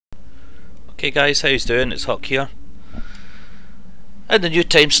Okay guys, how you doing? It's Huck here. In the new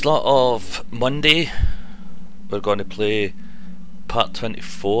time slot of Monday, we're going to play part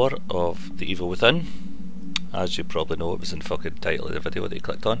 24 of The Evil Within. As you probably know, it was in the fucking title of the video that you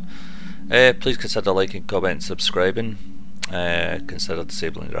clicked on. Please consider liking, commenting, and subscribing. Consider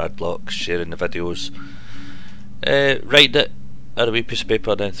disabling your ad block, sharing the videos, writing it on a wee piece of paper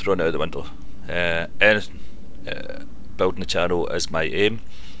and then throwing it out the window. Building the channel is my aim.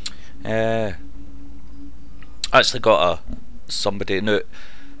 Actually got somebody now.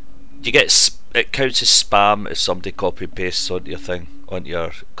 You get it counts as spam if somebody copy and pastes onto your thing, onto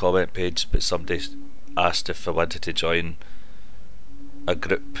your comment page. But somebody asked if I wanted to join a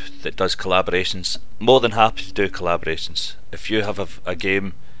group that does collaborations. More than happy to do collaborations. If you have a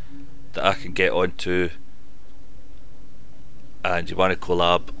game that I can get onto and you want to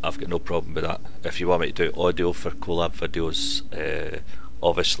collab, I've got no problem with that. If you want me to do audio for collab videos,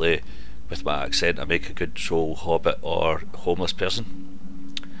 obviously with my accent I make a good troll, hobbit or homeless person,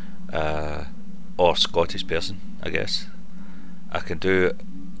 or Scottish person I guess. I can do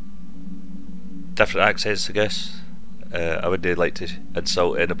different accents I guess. I wouldn't like to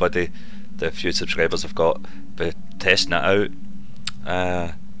insult anybody, the few subscribers I've got, but testing it out.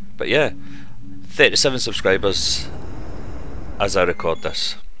 But yeah, 37 subscribers as I record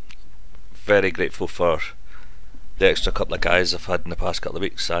this. Very grateful for the extra couple of guys I've had in the past couple of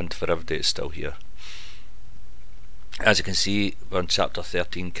weeks and for everybody that's still here. As you can see, we're on chapter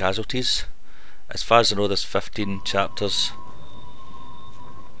 13, Casualties. As far as I know, there's 15 chapters.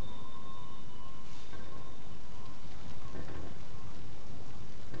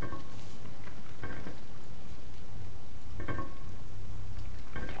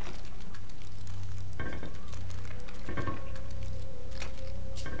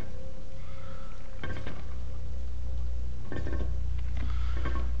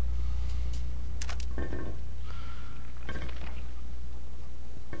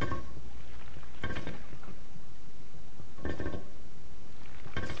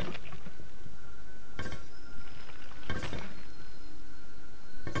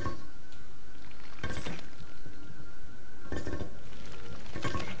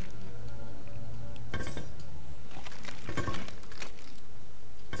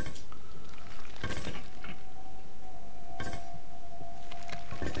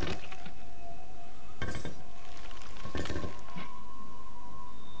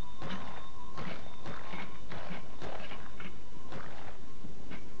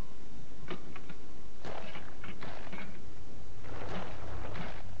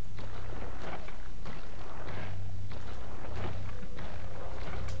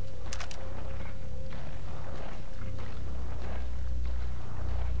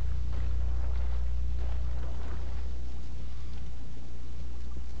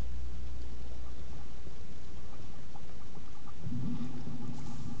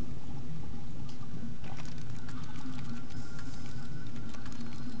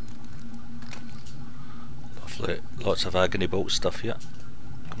 Lots of agony bolt stuff here.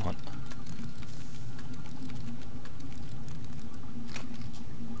 Come on.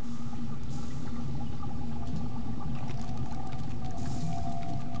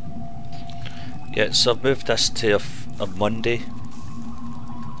 Yeah, so I've moved this to a Monday,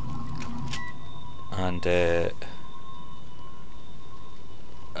 and I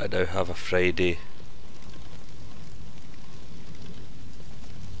now have a Friday.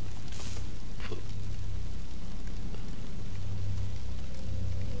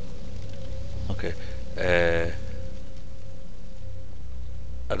 Okay,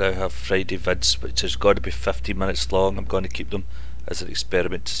 I now have Friday vids, which has got to be 15 minutes long. I'm going to keep them as an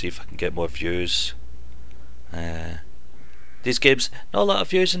experiment to see if I can get more views. These games, not a lot of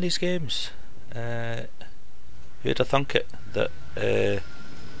views in these games. Who'd have thunk it that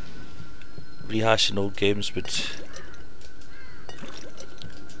rehashing old games wouldn't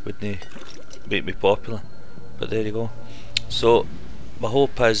make me popular? But there you go. So my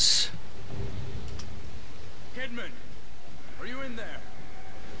hope is. Are you in there?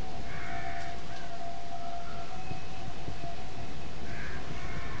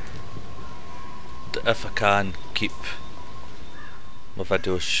 If I can keep my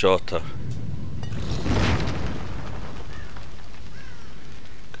videos shorter.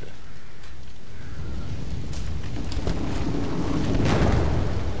 Okay.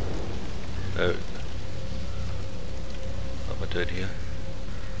 Now, what am I doing here?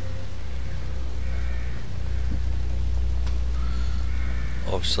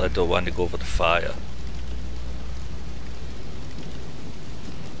 Obviously I don't want to go over the fire.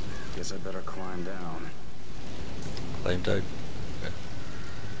 Guess I better climb down. Climb down. Okay.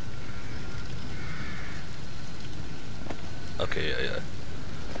 Okay, yeah.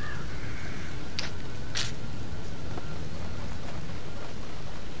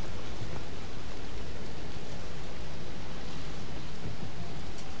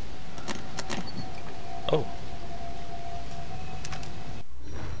 Oh.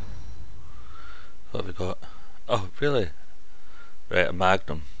 What have we got? Oh, really? Right, a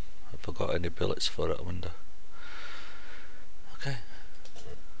Magnum. Have I got any bullets for it, I wonder? Okay.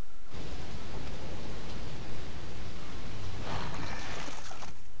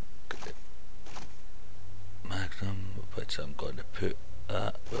 Magnum, which I'm going to put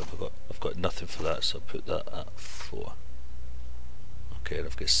at, what have I got? I've got nothing for that, so I'll put that at 4. Okay, and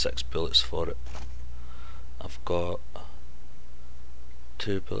I've got 6 bullets for it. I've got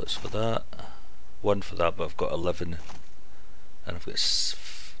 2 bullets for that, 1 for that, but I've got 11, and I've got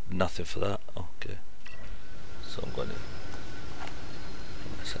nothing for that. Okay, so I'm going to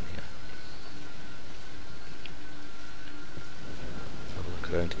put this in here. Have a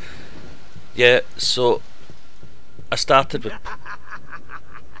look around. Yeah, so I started with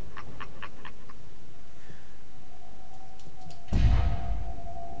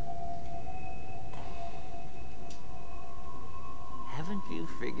Haven't you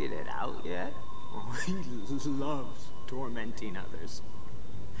figured it out yet? Oh, he loves tormenting others.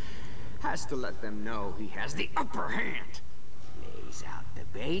 Has to let them know he has the upper hand. Lays out the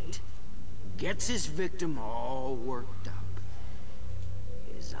bait, gets his victim all worked up.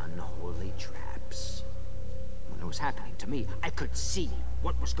 His unholy traps. When it was happening to me, I could see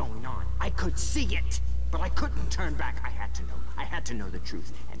what was going on. I could see it, but I couldn't turn back. I had to know. I had to know the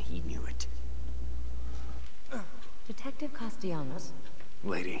truth, and he knew it. Detective Castellanos?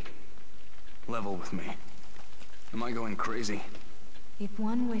 Lady, level with me. Am I going crazy? If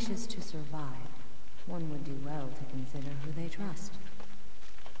one wishes to survive, one would do well to consider who they trust.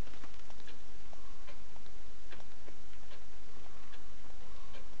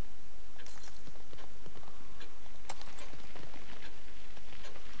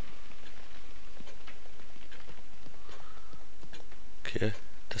 okay,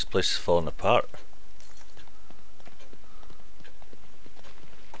 this place is falling apart.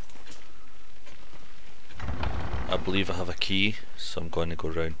 I believe I have a key, so I'm going to go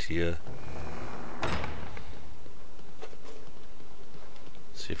round here.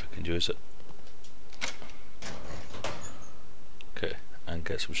 See if I can use it. Okay, and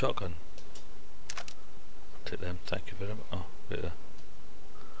get some shotgun. Take them, thank you very much. Oh, wait there.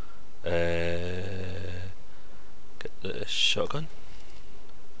 Get the shotgun.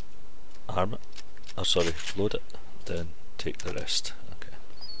 Arm it. Oh, sorry, load it. Then take the rest. Okay.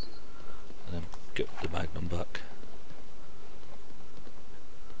 And then get the Magnum back.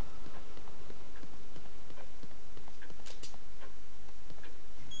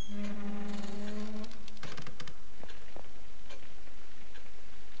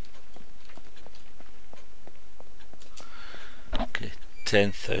 Okay,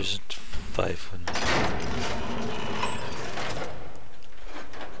 10,500.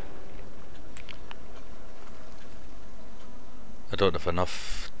 I don't have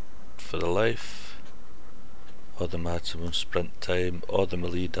enough for the life, or the maximum sprint time, or the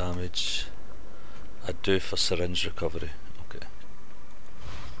melee damage. I do for syringe recovery. Okay.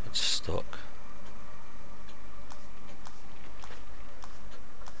 It's stock.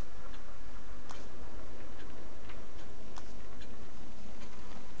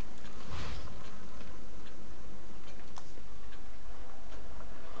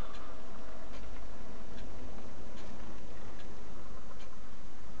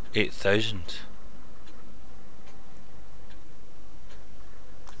 $8,000.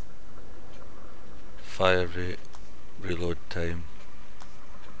 Fire rate, reload time,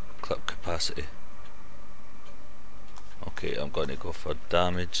 clip capacity. Okay, I'm going to go for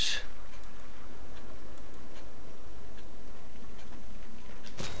damage.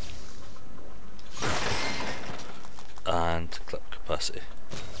 And clip capacity.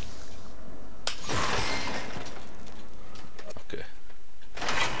 Okay.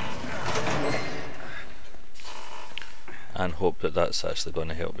 And hope that that's actually going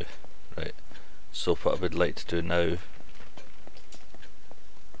to help me. Right. So what I would like to do now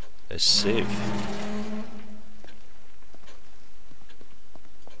is save.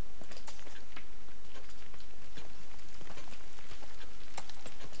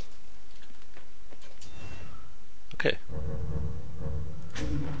 Okay.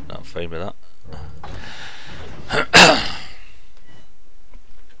 I'm fine with that.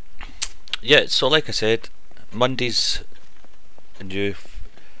 Yeah, so like I said, Monday's a new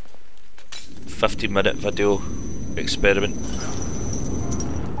 15-minute video experiment.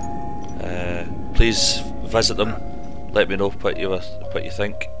 Please visit them, let me know what you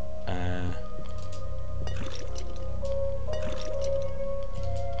think.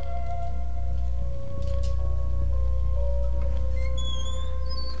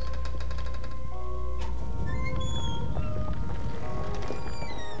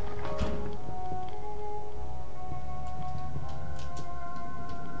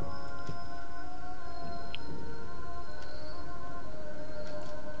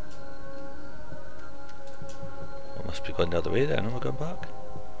 Must be going the other way then, am I going back?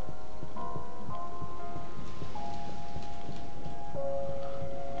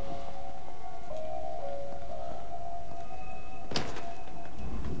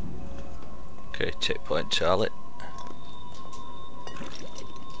 Okay, checkpoint Charlotte.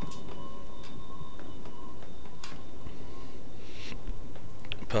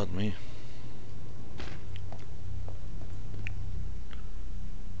 Pardon me.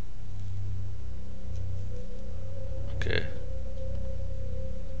 Okay.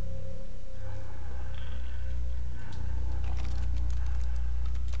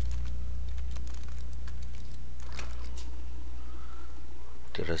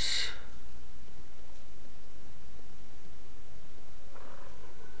 There is.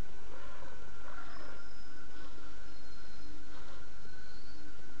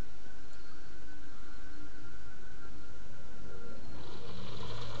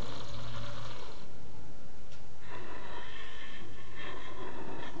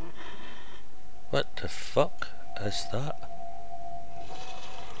 What the fuck is that?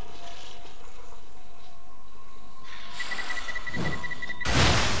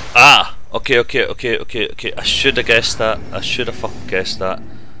 Ah! Okay. I should have guessed that. I should have fucking guessed that.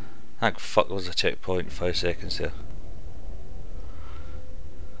 Thank fuck there was a checkpoint in 5 seconds there.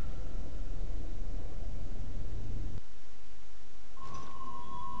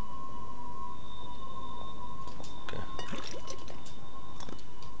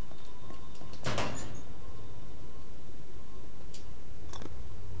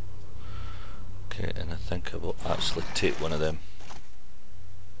 Okay, and I think I will actually take one of them.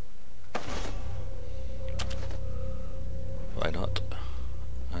 Why not?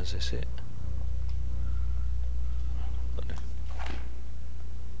 As I say.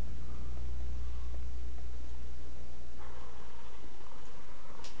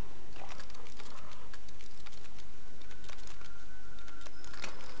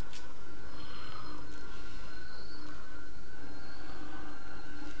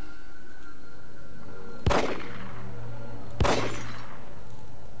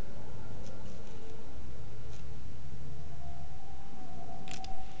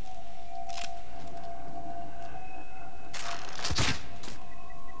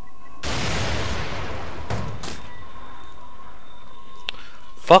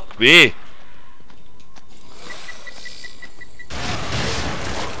 Fuck me!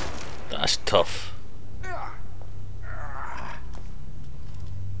 That's tough.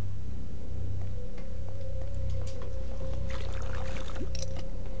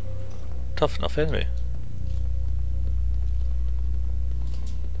 Tough enough anyway.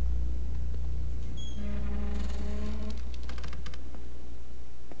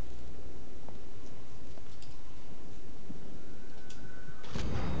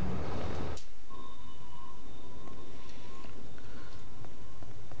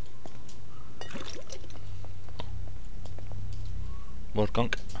 More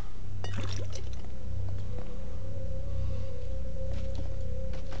gunk.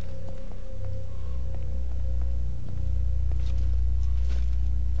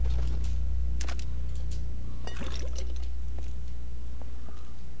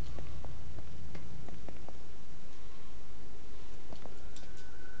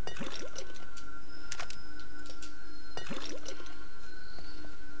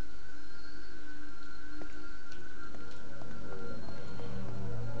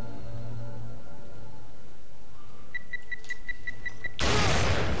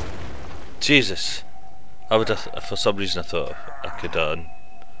 Jesus, I would have, for some reason I thought I could that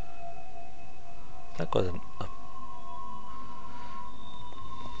wasn't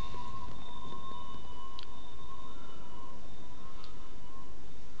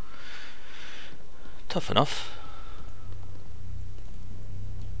tough enough.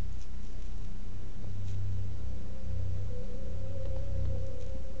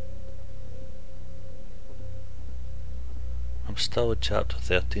 I'm still at chapter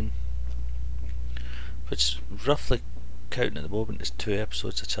 13. Which, roughly counting at the moment, is 2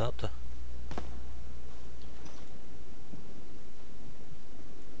 episodes a chapter.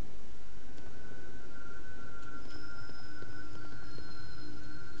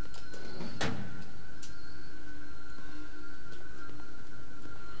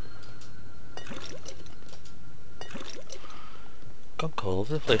 fuck all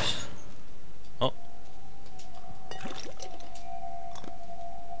over the place. Oh.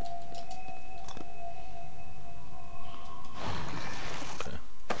 Okay.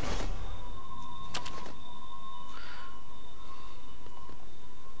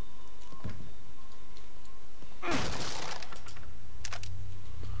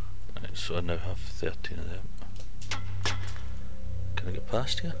 Right, so I now have 13 of them. Can I get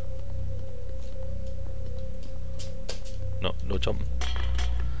past here? No, no jumping.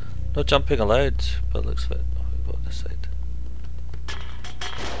 No jumping allowed, but it looks like... Oh, we've got this side.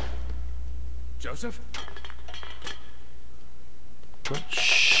 Joseph? Don't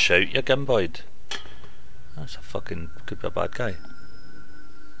shout, you gimboid. That's a fucking... could be a bad guy.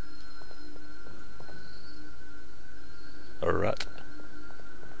 A rat.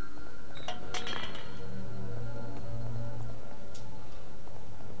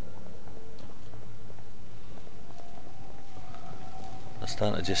 They're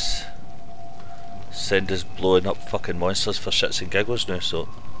starting to just send us blowing up fucking monsters for shits and giggles now, so...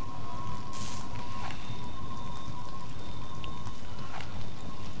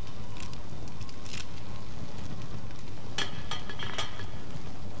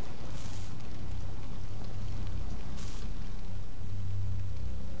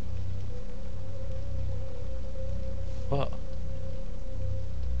 What?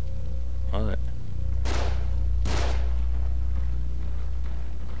 Alright.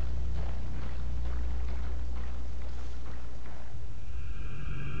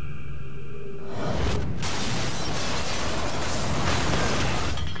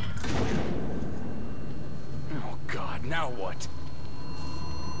 Oh God, now what?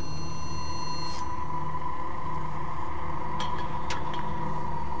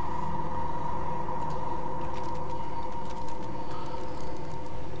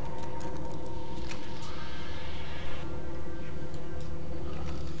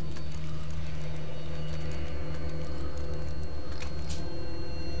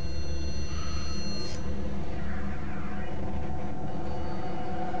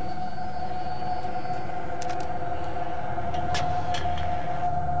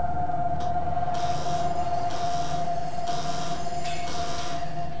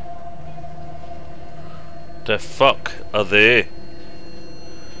 The fuck are they?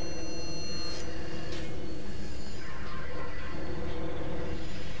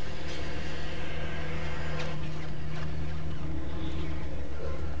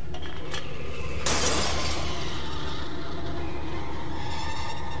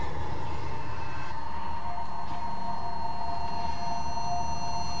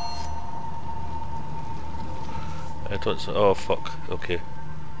 I don't... oh fuck, okay.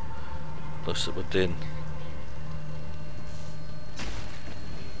 Looks like we're doing...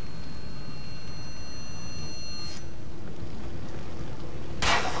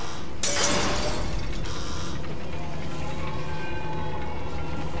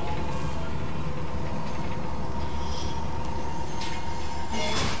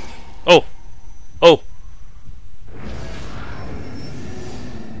 Oh! Oh!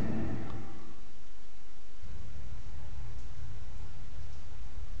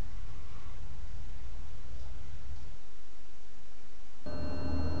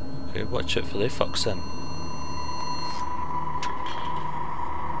 Okay, watch out for the fucks then.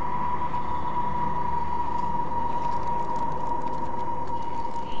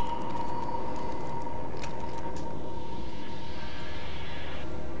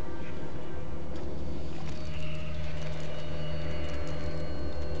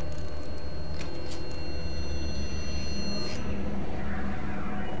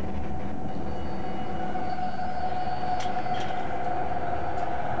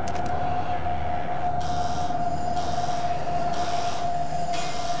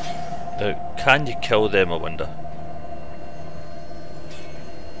 Now, can you kill them, I wonder?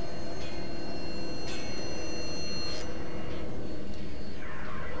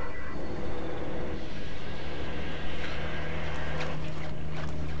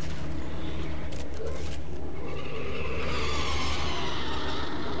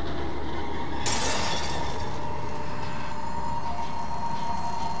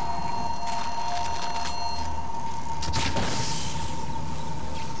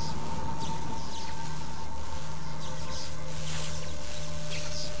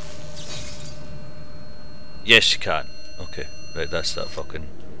 Yes, you can. Okay, right, that's that fucking...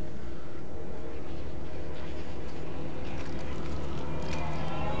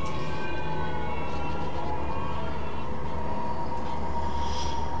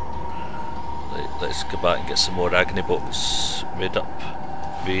 Right, let's go back and get some more agony bolts made up.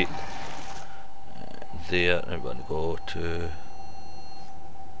 Wait. There, I'm going to go to...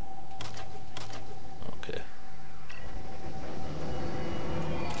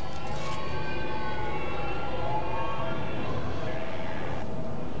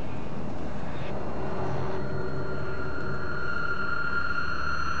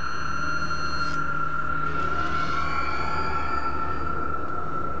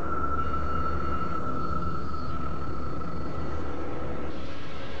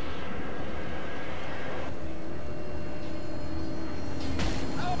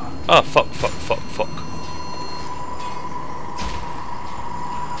 Oh, fuck, fuck, fuck, fuck.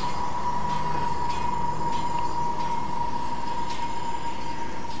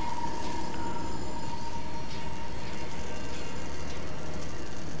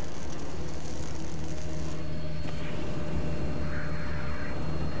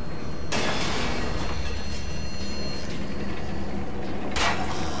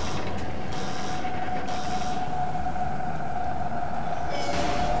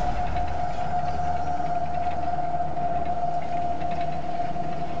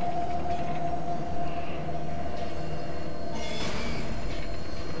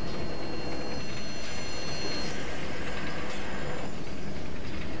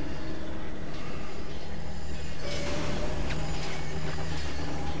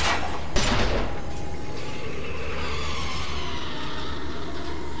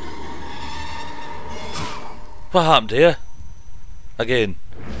 What happened here? Again.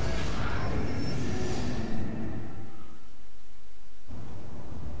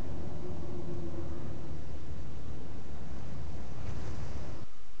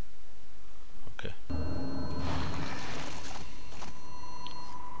 Okay.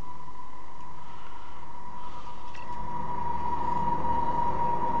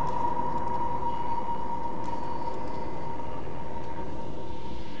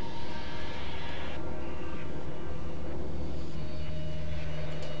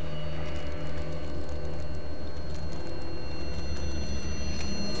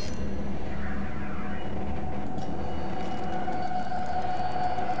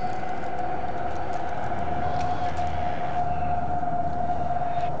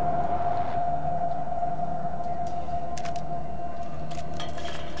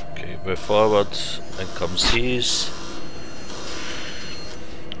 Move forward, and comes these.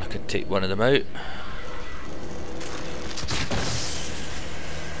 I could take one of them out.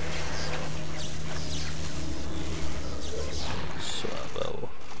 So I will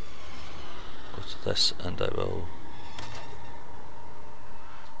go to this and I will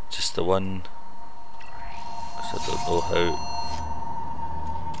just the one, because I don't know how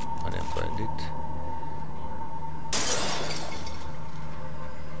when I'm blinded.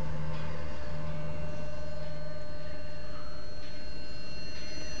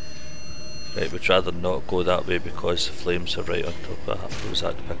 Right, would rather not go that way because the flames are right on top of that. What was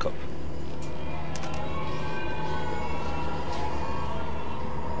that to pick up?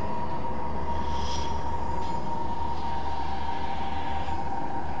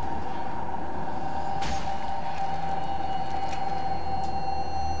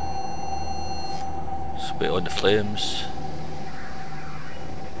 Just wait on the flames.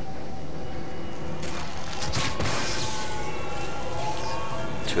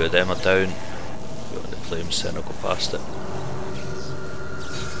 Two of them are down. Wait on the flames, then I'll go past it.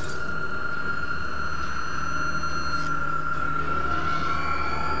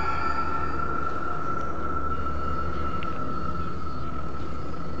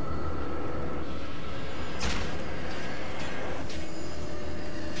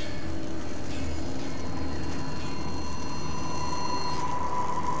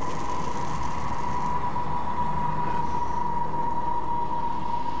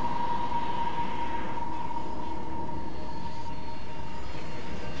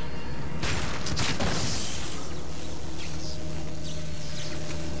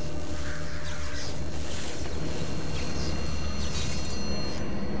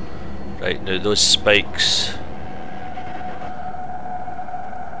 Right, now those spikes.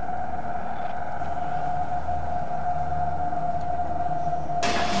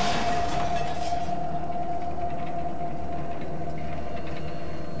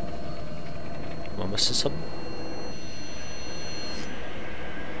 Am I missing something?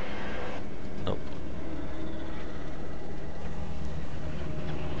 Nope.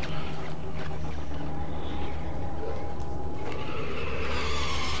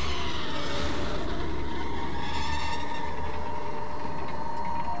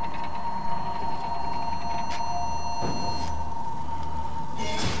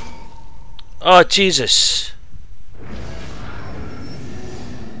 Oh, Jesus!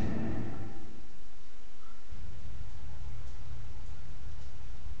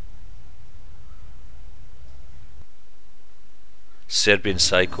 Serbian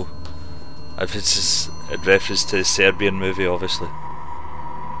Psycho. If it's in reference to the Serbian movie, obviously.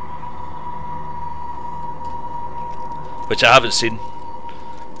 Which I haven't seen.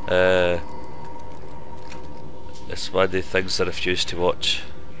 It's one of the things I refuse to watch.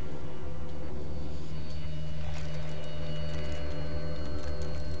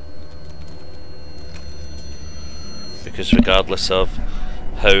 Because regardless of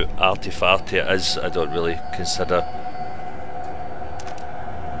how arty-farty it is, I don't really consider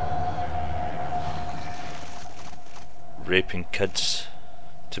raping kids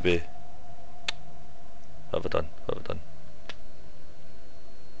to be... What have I done? What have I done?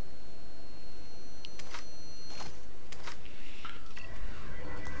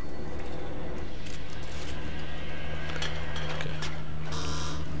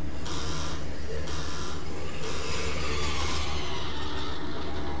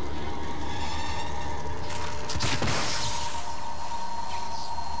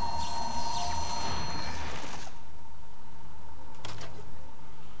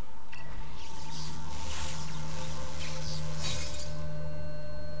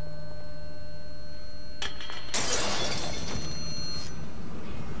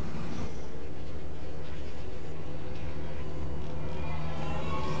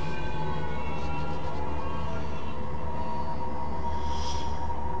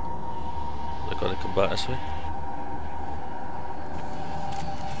 Gotta come back this way.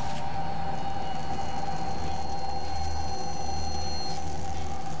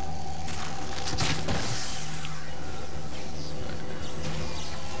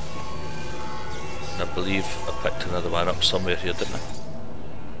 And I believe I picked another one up somewhere here, didn't I?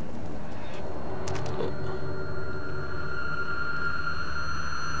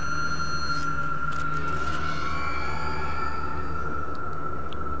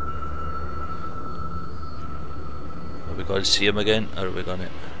 Are we going to see him again, or are we going to...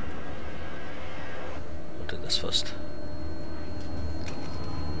 We'll do this first.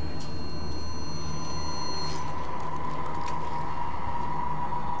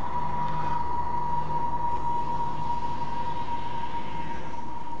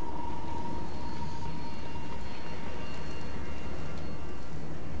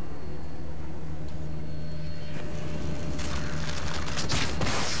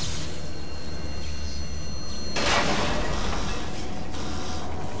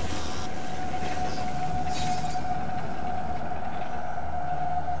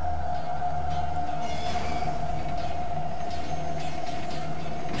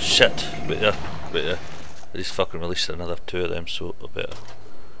 Shit, wait there. I just fucking released another 2 of them, so I better.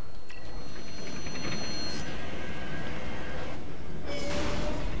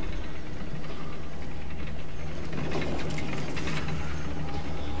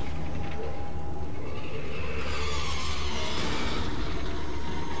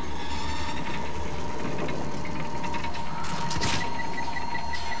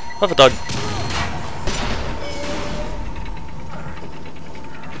 What have I done?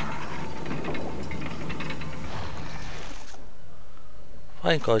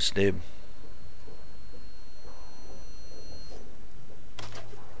 Why in God's name?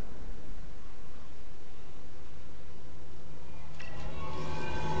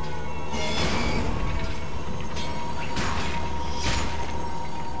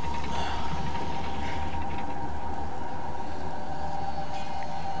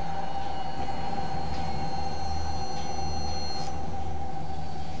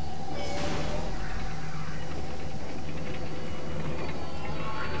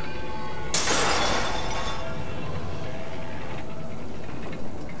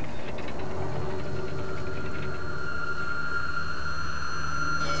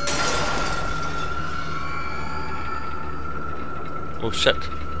 Oh shit.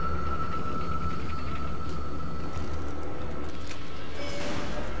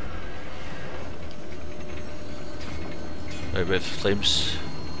 Right, we have flames.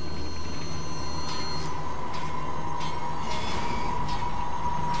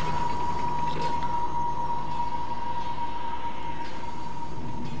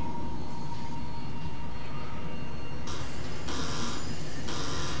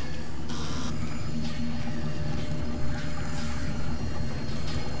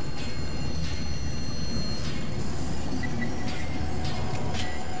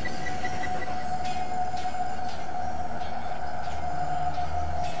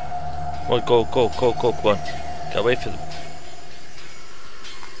 Well, go, come on. Get away from them.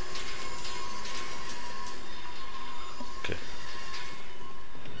 Okay.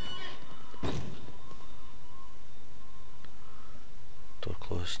 Door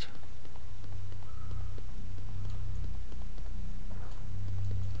closed.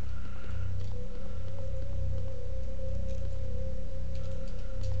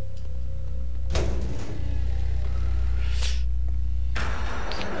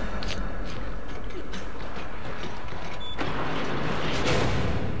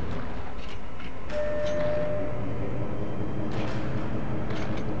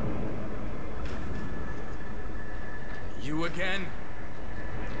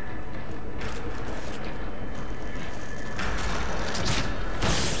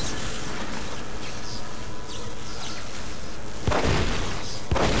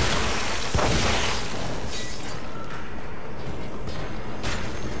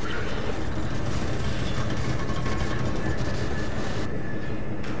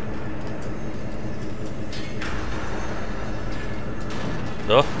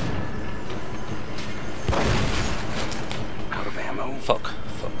 No. Out of ammo. Fuck.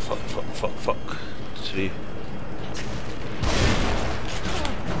 3.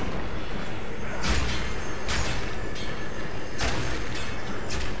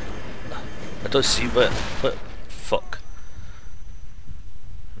 I don't see what fuck.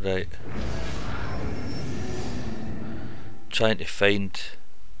 Right. Trying to find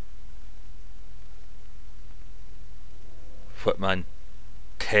what my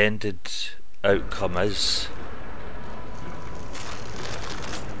intended outcome is.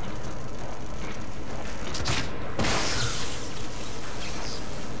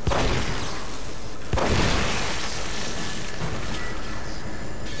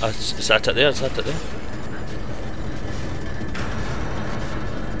 Is that it there? Is that it there?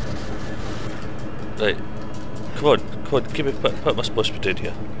 Right. Come on, give me what am I supposed to be doing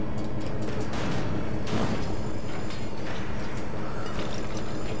here?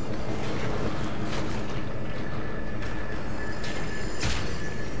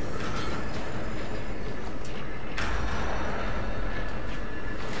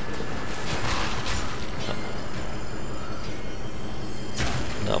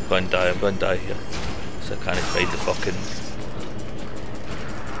 No, I'm going to die here. So I can't find the fucking...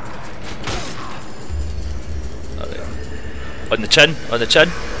 Alright. On the chin.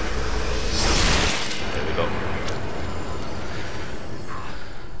 There we go.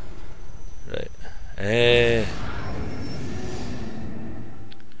 Right.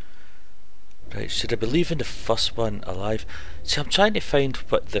 Right, should I be leaving the first one alive? See, I'm trying to find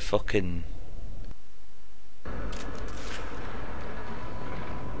what the fucking...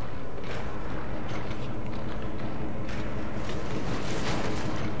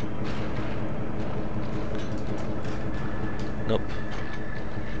 Nope.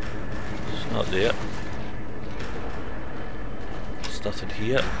 It's not there. There's nothing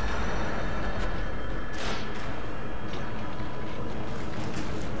here.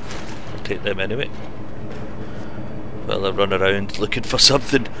 I'll take them anyway. While I run around looking for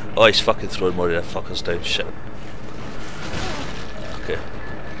something. Oh, he's fucking throwing more of the fuckers down. Shit. Okay.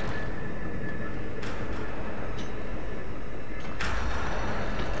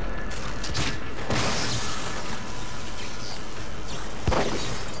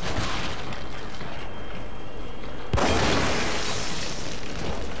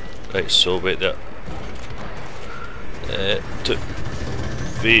 Right, so wait there. 2,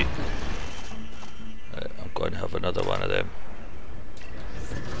 3. Right, I'm going to have another one of them.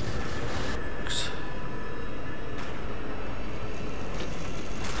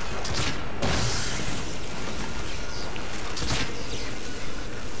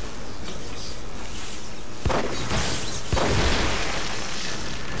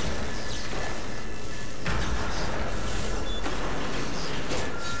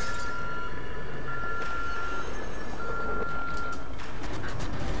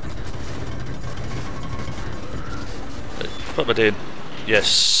 What am I doing?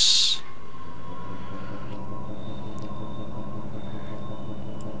 Yes.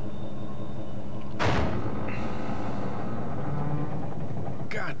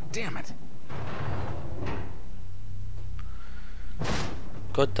 God damn it.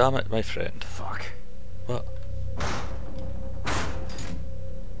 God damn it, my friend. Fuck. What?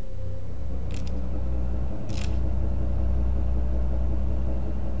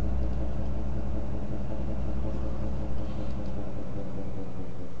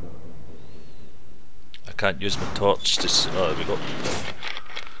 I can't use my torch to oh, there we go.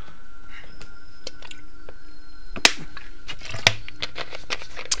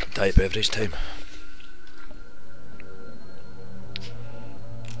 Diet beverage time.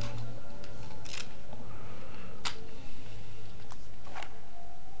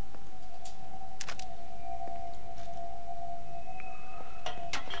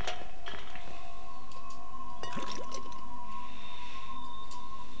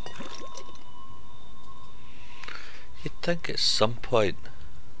 You'd think at some point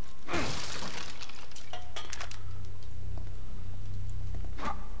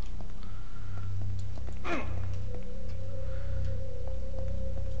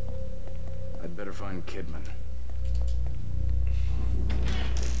I'd better find Kidman.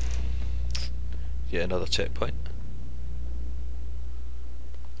 yeah, another checkpoint.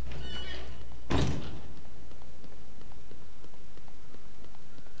 I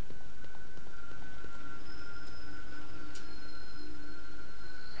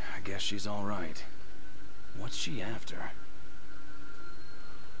guess she's all right. What's she after?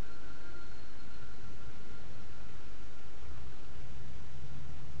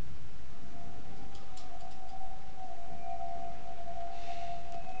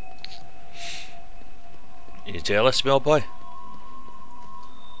 You jealous, small boy?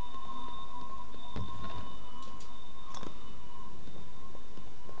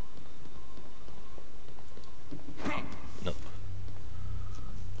 No.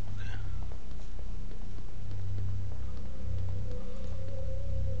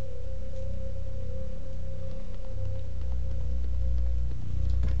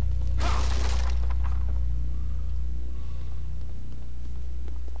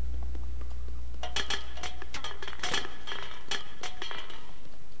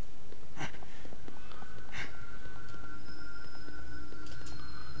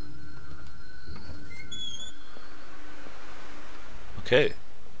 Okay.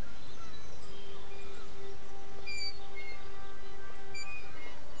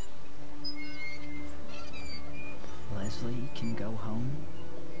 Leslie can go home?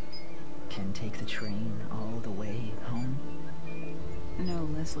 Can take the train all the way home? No,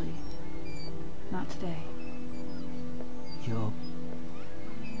 Leslie. Not today. You'll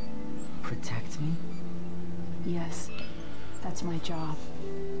protect me? Yes, that's my job.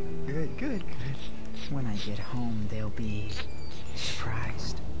 Good, good, good. When I get home, they'll be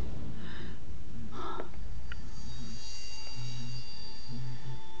surprised.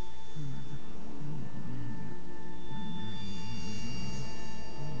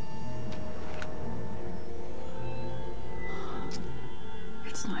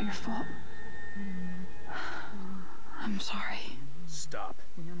 It's not your fault. I'm sorry. Stop.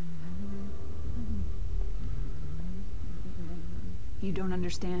 You don't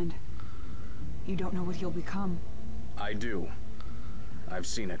understand. You don't know what he'll become. I do. I've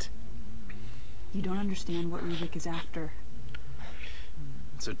seen it. You don't understand what Rubik is after.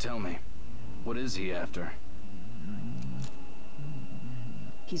 So tell me, what is he after?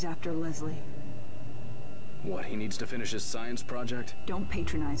 He's after Leslie. What, he needs to finish his science project? Don't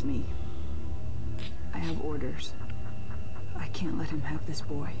patronize me. I have orders. I can't let him have this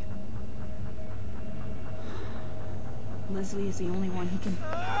boy. Leslie is the only one he can...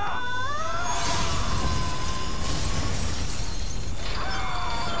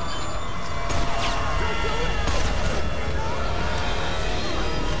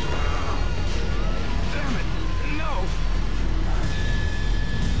 Damn it! No!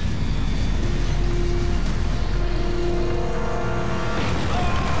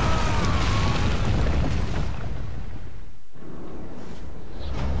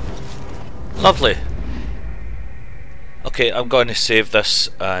 Lovely. Okay, I'm going to save this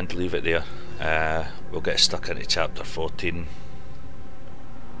and leave it there. We'll get stuck into chapter 14.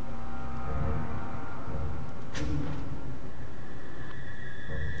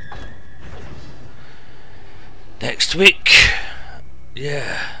 Next week.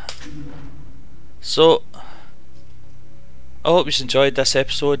 Yeah. So, I hope you enjoyed this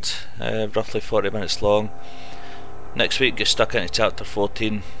episode. Roughly 40 minutes long. Next week, get stuck into chapter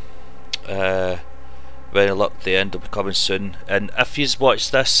 14. Very luck, the end will be coming soon. And if you've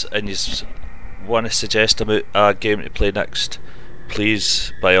watched this and you want to suggest a game to play next,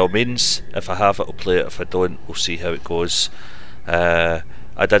 please, by all means. If I have it, I'll play it. If I don't, we'll see how it goes. I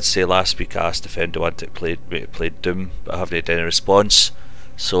did say last week I asked if anyone wanted to play Doom, but I haven't had any response,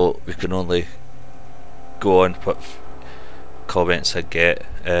 so we can only go on what comments I get.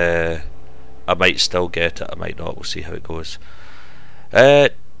 I might still get it, I might not, we'll see how it goes.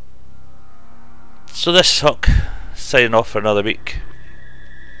 So this is Huck, signing off for another week.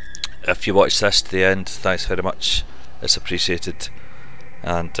 If you watched this to the end, thanks very much, it's appreciated.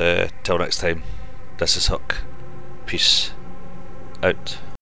 And till next time, this is Huck. Peace out.